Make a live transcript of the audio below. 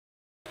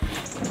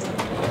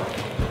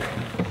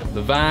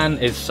The van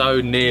is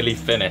so nearly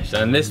finished,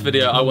 and in this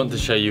video I want to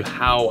show you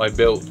how I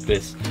built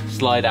this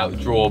slide out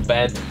drawer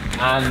bed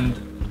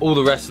and all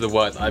the rest of the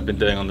work that I've been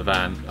doing on the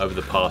van over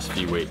the past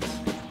few weeks.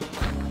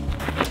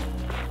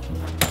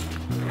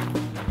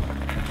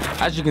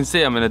 As you can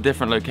see, I'm in a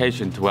different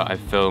location to where I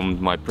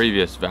filmed my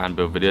previous van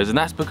build videos, and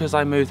that's because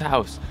I moved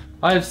house.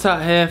 I have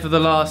sat here for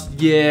the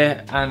last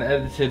year and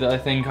edited, I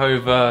think,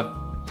 over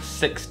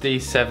 60,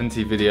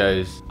 70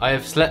 videos. I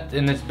have slept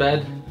in this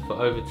bed for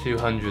over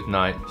 200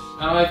 nights.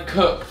 And I've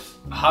cooked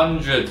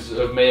hundreds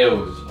of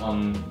meals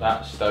on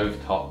that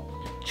stovetop.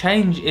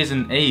 Change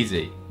isn't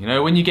easy. You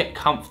know, when you get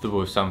comfortable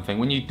with something,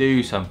 when you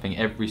do something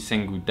every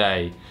single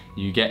day,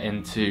 you get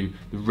into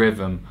the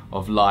rhythm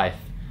of life.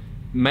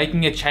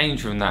 Making a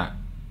change from that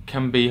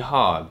can be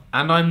hard.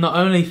 And I'm not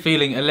only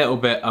feeling a little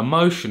bit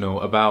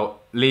emotional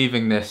about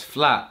leaving this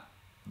flat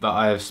that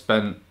I have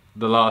spent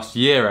the last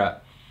year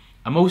at,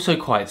 I'm also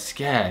quite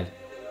scared.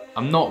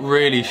 I'm not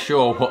really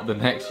sure what the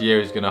next year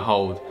is gonna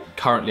hold.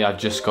 Currently, I've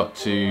just got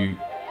to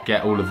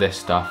get all of this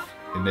stuff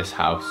in this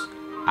house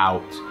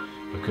out,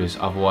 because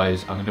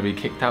otherwise I'm gonna be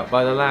kicked out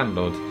by the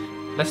landlord.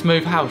 Let's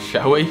move house,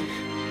 shall we?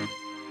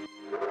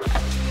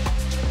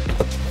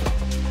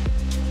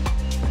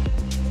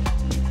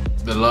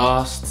 The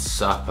Last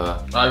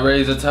Supper. I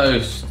raise a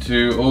toast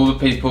to all the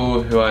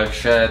people who I've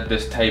shared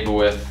this table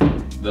with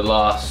the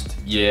last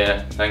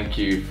year. Thank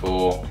you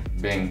for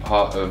being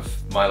part of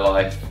my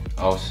life.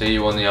 I'll see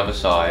you on the other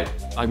side.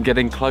 I'm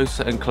getting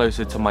closer and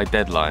closer to my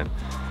deadline.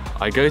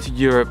 I go to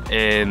Europe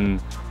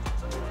in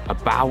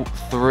about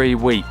 3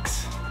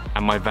 weeks,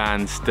 and my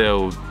van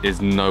still is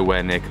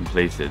nowhere near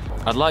completed.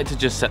 I'd like to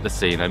just set the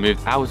scene. I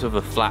moved out of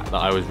a flat that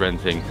I was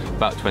renting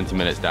about 20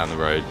 minutes down the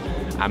road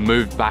and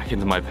moved back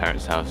into my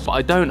parents' house. But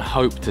I don't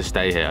hope to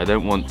stay here. I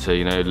don't want to,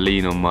 you know,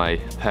 lean on my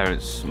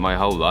parents my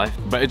whole life.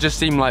 But it just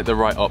seemed like the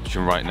right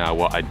option right now.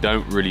 Well, I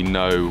don't really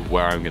know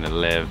where I'm gonna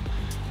live.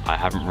 I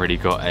haven't really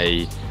got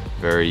a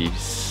very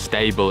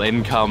stable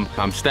income.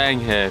 I'm staying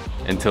here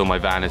until my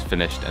van is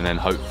finished, and then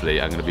hopefully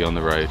I'm gonna be on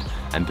the road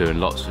and doing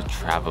lots of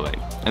traveling.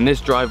 And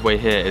this driveway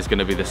here is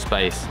gonna be the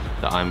space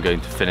that I'm going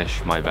to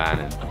finish my van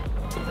in.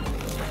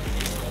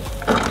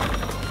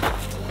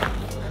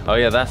 Oh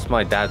yeah, that's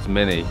my dad's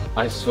Mini.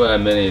 I swear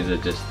Minis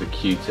are just the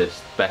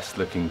cutest, best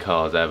looking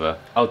cars ever.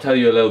 I'll tell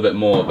you a little bit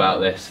more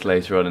about this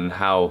later on and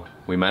how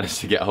we managed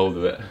to get hold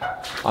of it.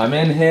 I'm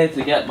in here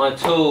to get my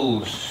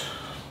tools.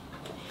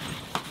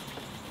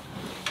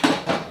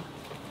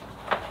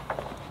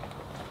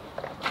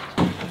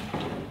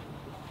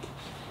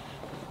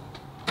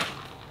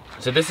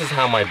 So this is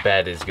how my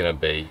bed is gonna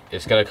be.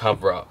 It's gonna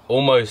cover up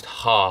almost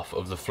half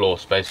of the floor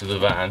space of the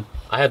van.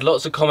 I had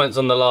lots of comments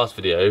on the last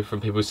video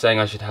from people saying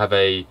I should have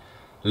a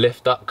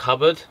lift up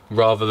cupboard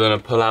rather than a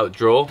pull out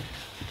drawer.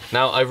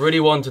 Now, I really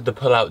wanted the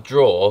pull out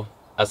drawer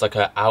as like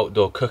an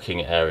outdoor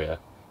cooking area,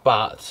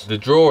 but the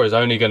drawer is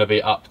only gonna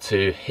be up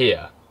to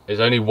here.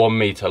 It's only 1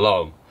 meter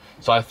long.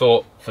 So I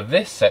thought for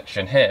this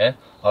section here,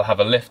 I'll have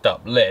a lift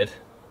up lid,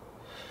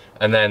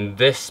 and then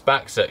this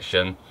back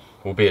section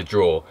will be a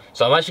drawer.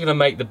 So I'm actually gonna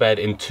make the bed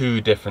in 2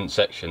 different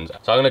sections.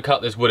 So I'm gonna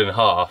cut this wood in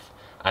half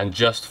and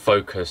just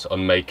focus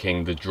on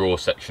making the drawer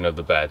section of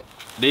the bed.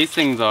 These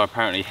things are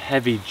apparently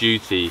heavy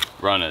duty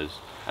runners,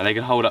 and they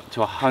can hold up to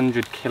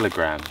 100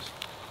 kilograms.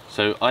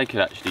 So I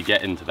could actually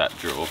get into that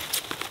drawer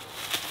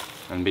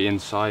and be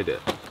inside it.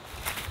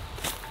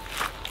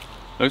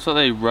 Looks like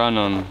they run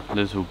on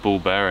little ball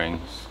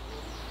bearings,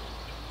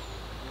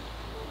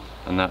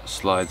 and that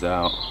slides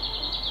out.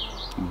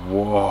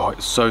 Whoa,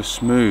 it's so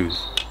smooth.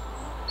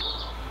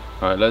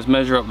 All right, let's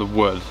measure up the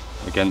wood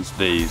against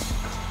these,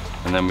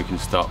 and then we can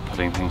start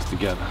putting things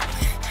together.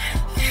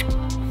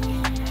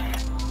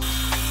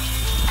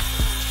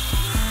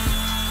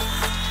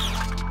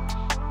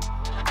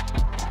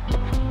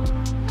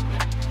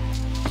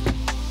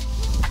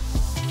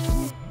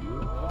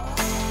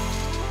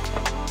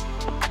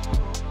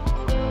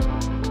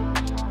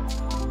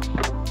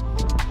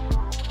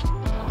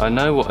 I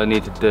know what I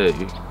need to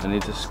do. I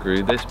need to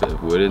screw this bit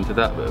of wood into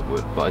that bit of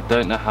wood, but I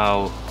don't know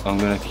how I'm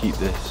going to keep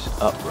this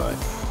upright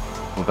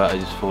without it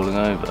just falling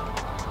over.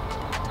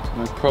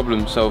 My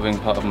problem solving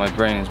part of my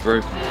brain is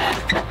broken.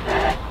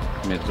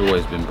 I mean, it's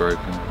always been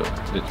broken,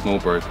 but it's more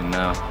broken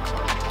now.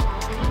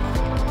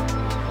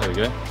 There we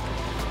go.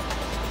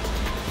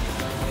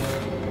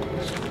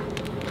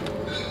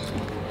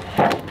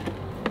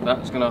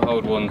 That's going to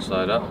hold one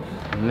side up,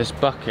 and this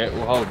bucket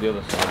will hold the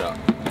other side up.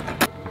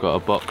 Got a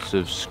box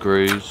of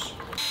screws.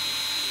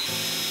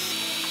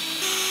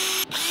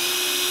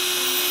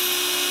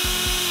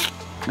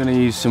 I'm gonna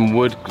use some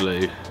wood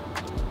glue.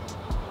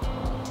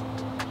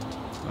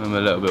 I'm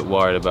a little bit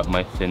worried about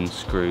my thin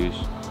screws.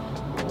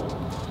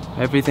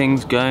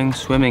 Everything's going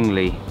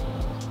swimmingly.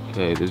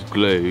 Okay, there's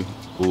glue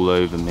all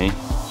over me.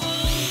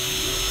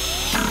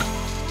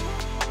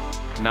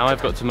 Now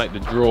I've got to make the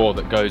drawer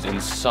that goes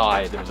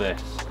inside of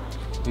this.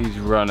 These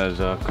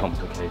runners are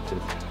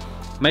complicated.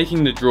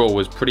 Making the drawer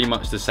was pretty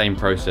much the same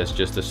process,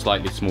 just a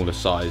slightly smaller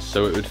size,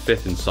 so it would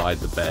fit inside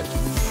the bed.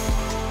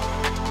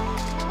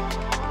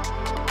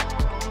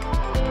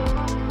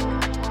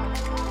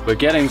 We're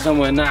getting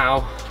somewhere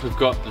now. We've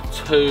got the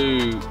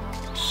 2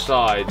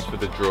 sides for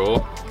the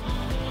drawer.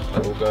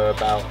 That will go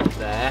about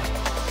there.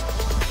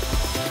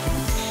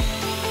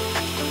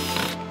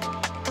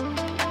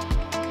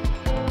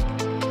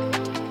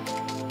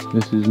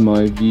 This is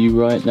my view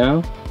right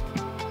now.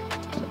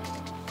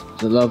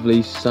 It's a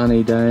lovely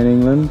sunny day in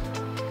England.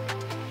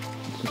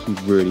 It's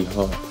just really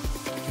hot.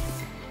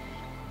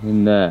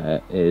 In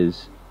there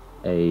is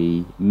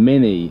a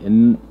Mini, a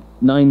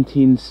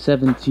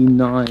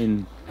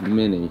 1979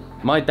 Mini.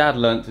 My dad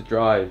learnt to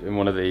drive in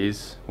one of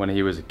these when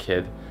he was a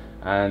kid,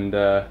 and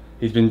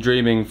he's been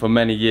dreaming for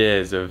many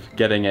years of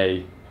getting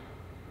a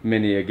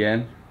Mini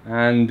again.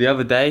 And the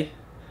other day,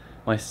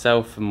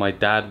 myself and my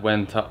dad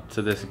went up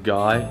to this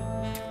guy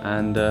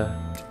and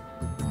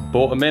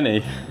bought a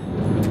Mini.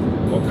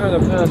 What kind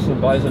of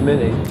person buys a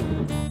Mini?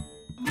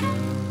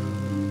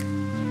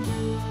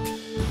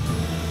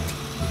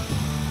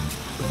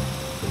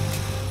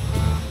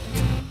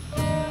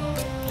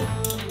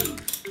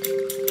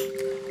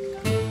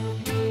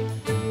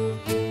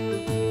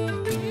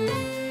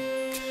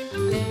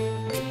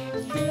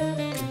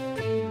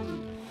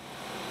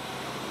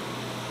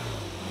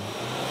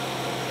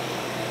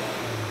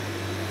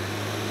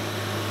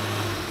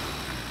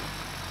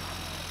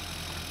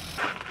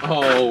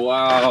 Oh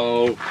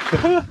wow!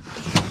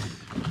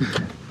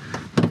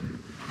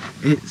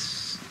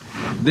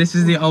 This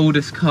is the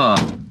oldest car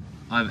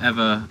I've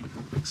ever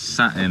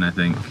sat in, I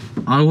think.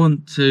 I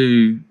want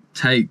to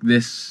take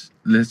this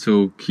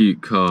little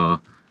cute car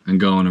and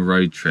go on a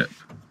road trip.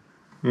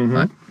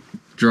 Like,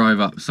 drive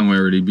up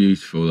somewhere really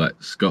beautiful like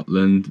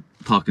Scotland,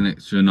 park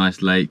next to a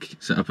nice lake,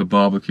 set up a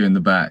barbecue in the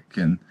back,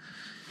 and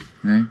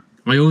you know.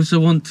 I also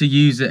want to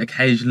use it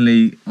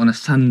occasionally on a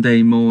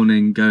Sunday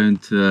morning,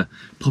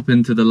 pop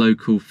into the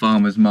local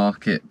farmer's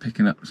market,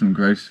 picking up some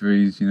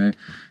groceries, you know.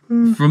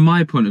 From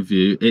my point of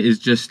view, it is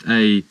just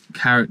a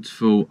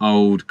characterful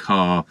old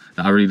car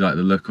that I really like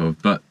the look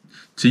of. But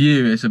to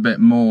you, it's a bit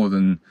more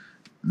than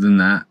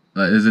that.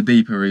 Like, there's a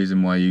deeper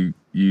reason why you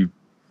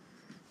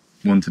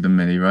wanted a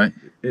Mini, right?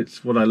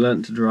 It's what I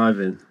learnt to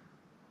drive in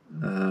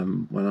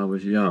when I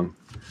was young.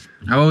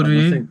 How old were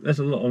you? I think there's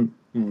a lot on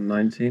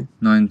 19.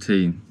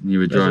 19. You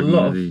were driving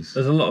one of these.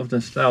 There's a lot of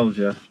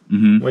nostalgia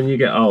when you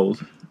get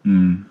old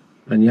and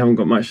you haven't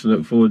got much to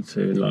look forward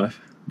to in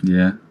life.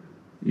 Yeah.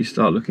 You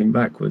start looking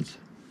backwards.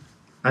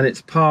 And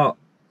it's part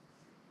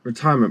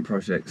retirement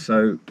project,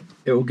 so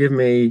it will give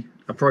me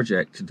a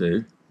project to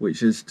do,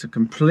 which is to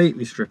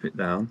completely strip it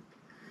down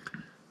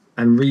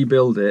and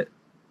rebuild it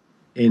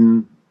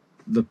in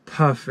the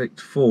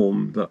perfect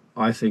form that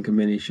I think a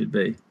Mini should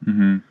be.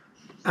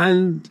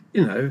 And,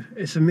 you know,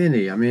 it's a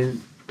Mini. I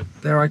mean,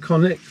 they're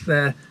iconic.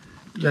 They're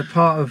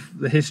part of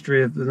the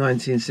history of the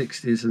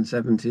 1960s and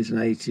 70s and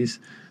 80s.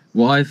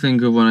 What I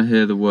think of when I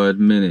hear the word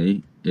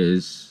Mini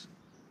is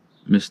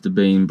Mr.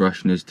 Bean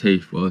brushing his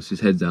teeth whilst his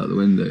head's out the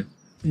window.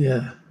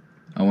 Yeah.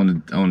 I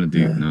want to do.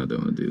 Yeah. No, I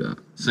don't want to do that.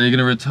 So you're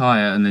gonna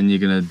retire and then you're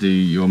gonna do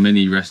your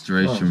Mini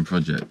restoration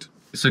project.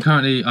 So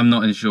currently I'm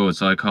not insured,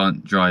 so I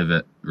can't drive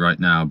it right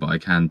now, but I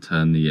can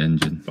turn the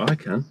engine. But I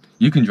can.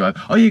 You can drive.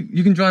 Oh,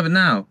 you can drive it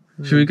now.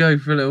 Should we go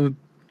for a little?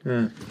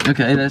 Yeah.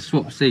 Okay, let's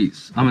swap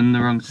seats. I'm in the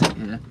wrong seat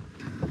here.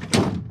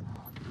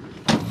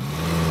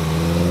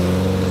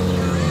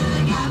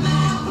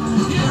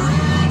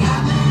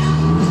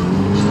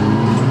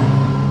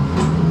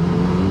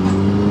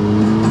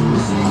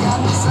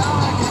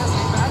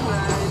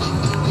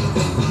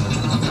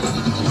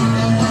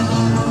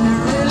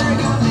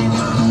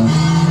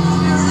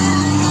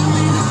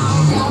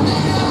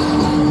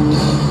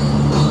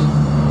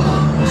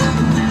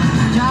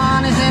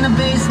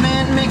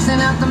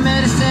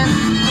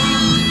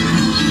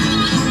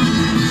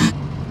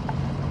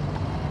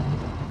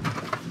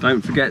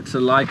 Don't forget to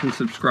like and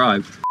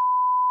subscribe.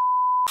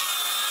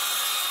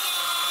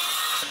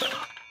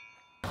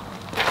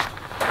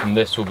 And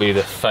this will be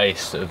the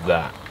face of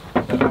that.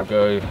 I'll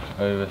go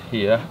over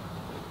here.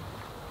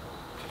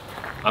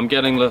 I'm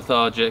getting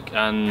lethargic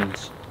and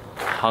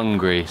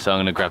hungry, so I'm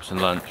gonna grab some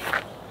lunch.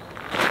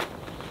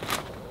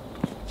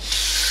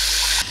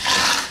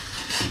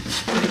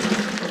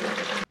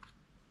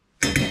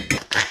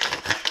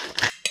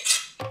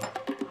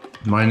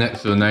 My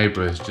next door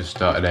neighbour has just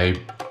started a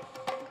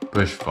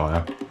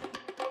bushfire.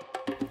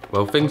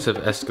 Well, things have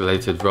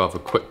escalated rather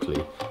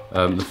quickly.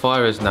 The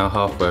fire is now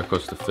halfway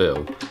across the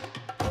field.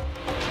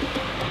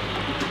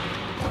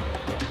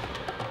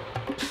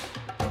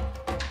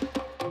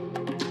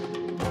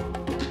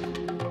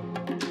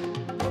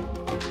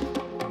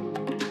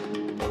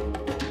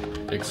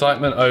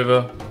 Excitement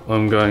over.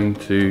 I'm going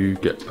to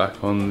get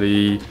back on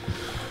the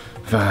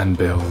van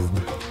build.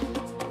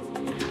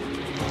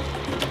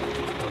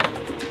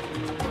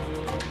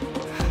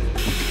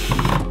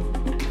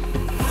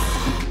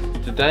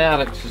 Today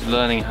Alex is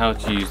learning how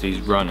to use these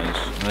runners,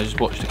 and I just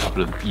watched a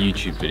couple of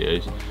YouTube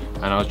videos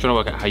and I was trying to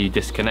work out how you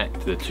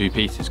disconnect the two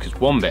pieces, because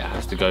one bit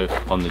has to go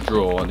on the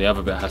drawer and the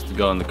other bit has to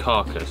go on the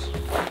carcass.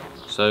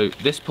 So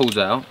this pulls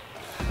out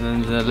and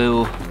then there's a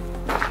little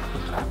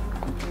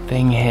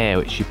thing here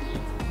which you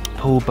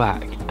pull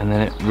back and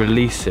then it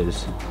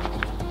releases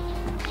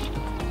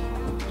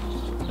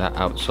that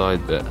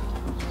outside bit,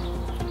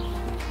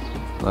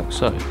 like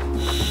so.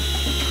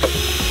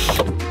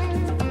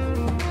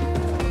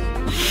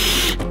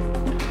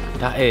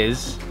 That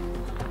is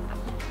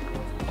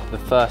the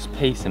first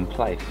piece in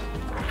place.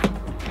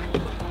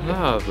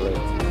 Lovely.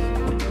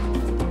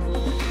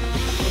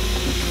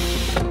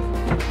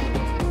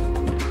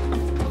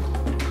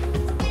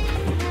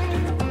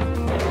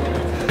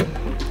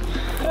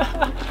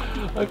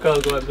 I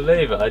can't quite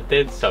believe it. I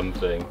did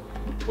something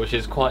which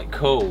is quite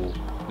cool.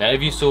 Now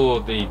if you saw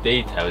the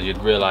details, you'd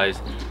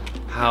realise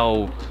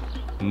how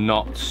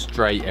not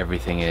straight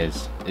everything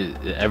is.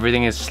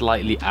 Everything is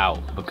slightly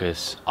out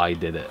because I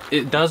did it.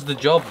 It does the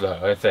job though,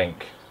 I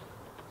think.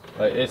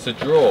 Like, it's a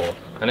drawer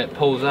and it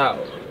pulls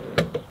out.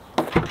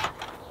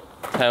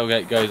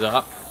 Tailgate goes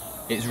up.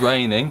 It's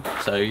raining,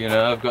 so you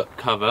know I've got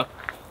cover,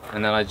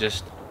 and then I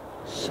just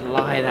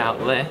slide out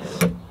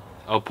this.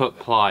 I'll put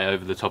ply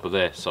over the top of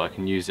this so I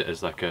can use it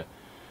as like a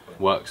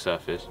work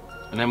surface.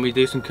 And then we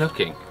do some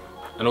cooking,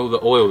 and all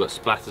the oil that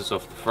splatters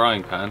off the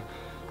frying pan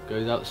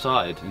goes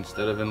outside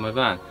instead of in my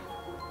van.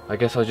 I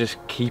guess I'll just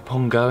keep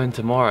on going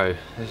tomorrow.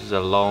 This is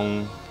a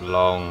long,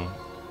 long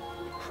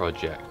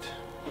project.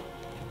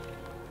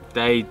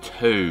 Day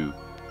 2.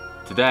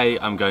 Today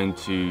I'm going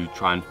to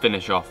try and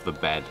finish off the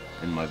bed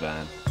in my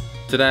van.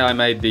 Today I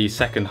made the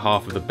second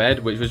half of the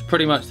bed, which was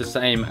pretty much the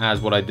same as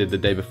what I did the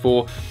day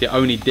before. The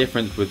only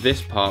difference with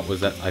this part was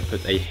that I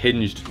put a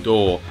hinged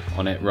door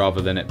on it rather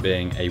than it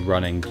being a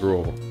running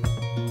drawer.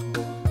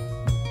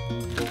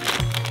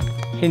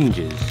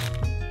 Hinges.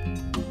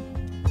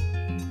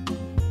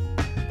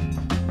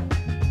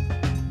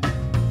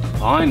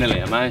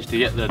 Finally, I managed to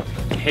get the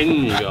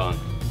hinge on.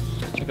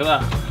 Look at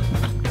that.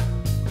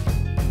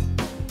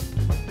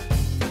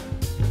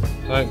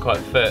 Don't quite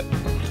fit.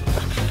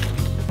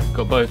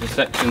 Got both the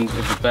sections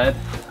of the bed.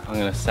 I'm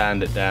going to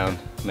sand it down,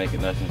 make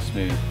it nice and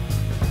smooth.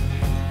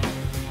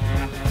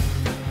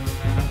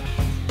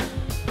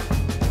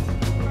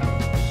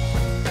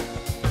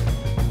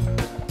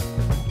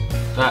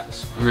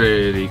 That's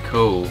really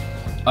cool.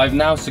 I've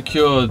now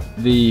secured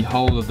the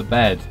whole of the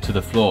bed to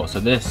the floor, so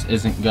this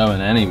isn't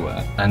going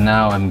anywhere. And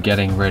now I'm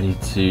getting ready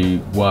to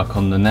work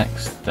on the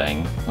next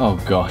thing. Oh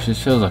gosh,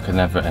 this feels like a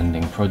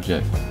never-ending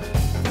project.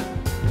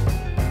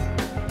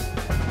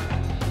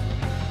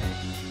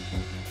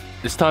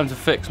 It's time to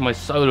fix my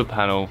solar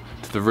panel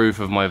to the roof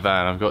of my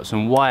van. I've got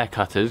some wire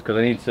cutters because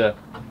I need to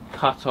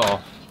cut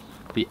off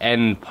the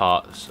end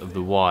parts of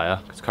the wire,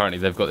 because currently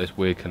they've got this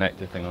weird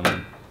connector thing on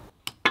them.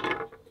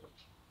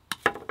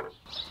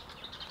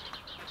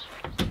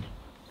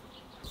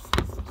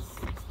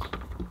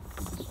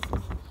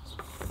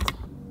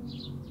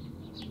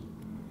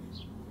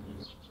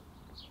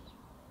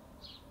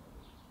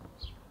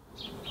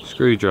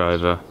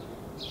 Screwdriver.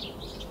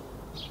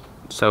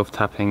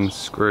 Self-tapping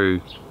screw.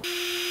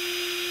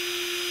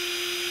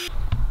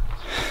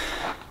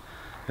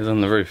 Is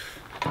on the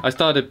roof. I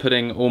started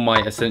putting all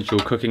my essential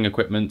cooking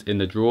equipment in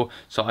the drawer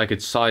so I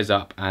could size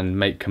up and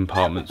make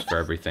compartments for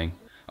everything.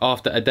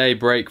 After a day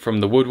break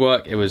from the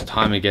woodwork, it was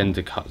time again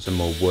to cut some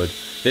more wood.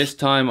 This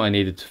time I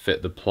needed to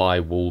fit the ply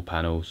wall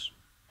panels.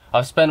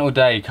 I've spent all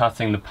day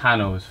cutting the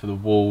panels for the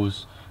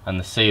walls and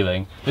the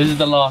ceiling. This is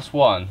the last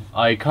one.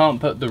 I can't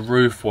put the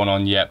roof one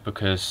on yet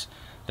because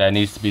there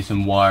needs to be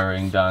some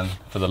wiring done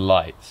for the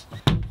lights.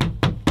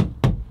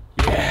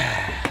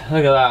 Yeah,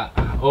 look at that.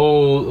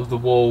 All of the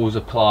walls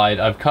applied.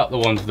 I've cut the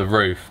one to the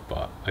roof,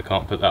 but I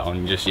can't put that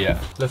on just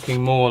yet.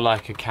 Looking more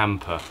like a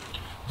camper.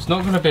 It's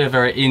not going to be a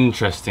very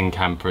interesting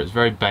camper. It's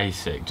very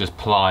basic, just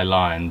ply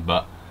lined,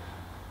 but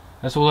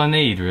that's all I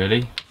need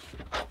really.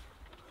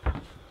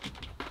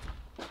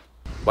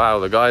 Wow,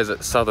 the guys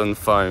at Southern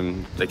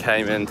Foam, they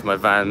came into my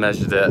van,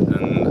 measured it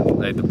and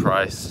made the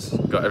price,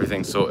 got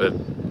everything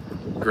sorted.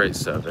 Great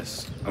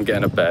service. I'm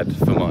getting a bed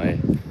for my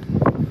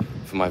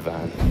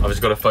van. I've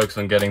just got to focus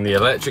on getting the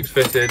electrics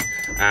fitted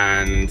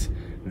and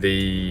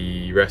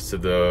the rest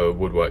of the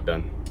woodwork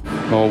done.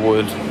 More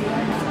wood.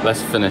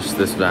 Let's finish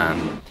this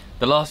van.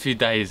 The last few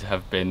days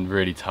have been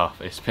really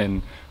tough. It's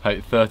been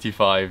like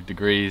 35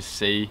 degrees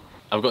C.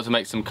 I've got to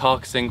make some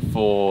carcassing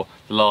for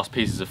the last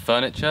pieces of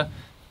furniture,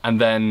 and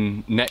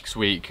then next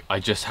week I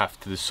just have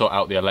to sort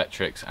out the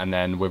electrics, and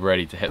then we're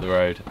ready to hit the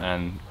road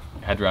and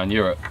head around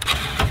Europe.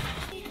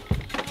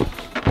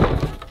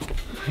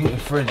 I think the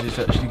fridge is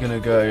actually going to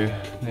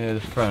go near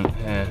the front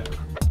here.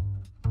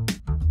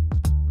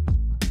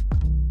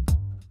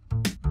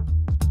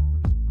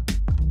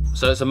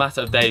 So it's a matter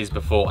of days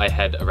before I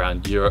head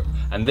around Europe,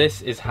 and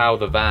this is how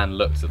the van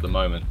looks at the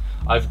moment.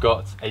 I've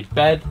got a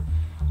bed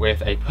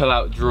with a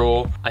pull-out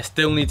drawer. I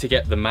still need to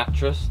get the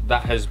mattress.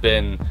 That has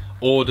been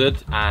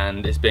ordered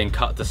and it's being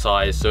cut to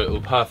size so it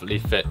will perfectly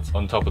fit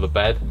on top of the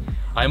bed.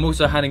 I'm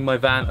also handing my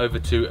van over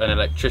to an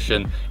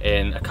electrician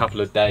in a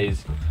couple of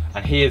days,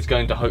 and he is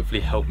going to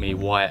hopefully help me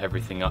wire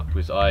everything up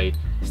because I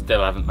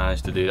still haven't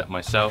managed to do that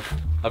myself.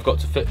 I've got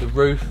to fit the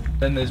roof.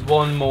 Then there's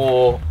one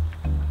more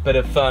bit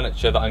of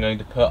furniture that I'm going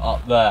to put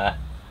up there,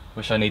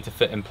 which I need to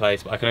fit in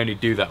place, but I can only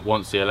do that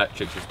once the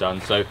electrics is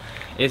done. So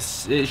it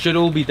should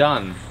all be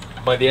done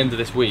by the end of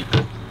this week,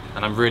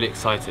 and I'm really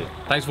excited.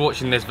 Thanks for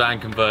watching this van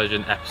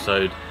conversion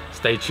episode.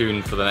 Stay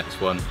tuned for the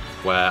next one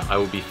where I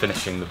will be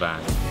finishing the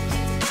van.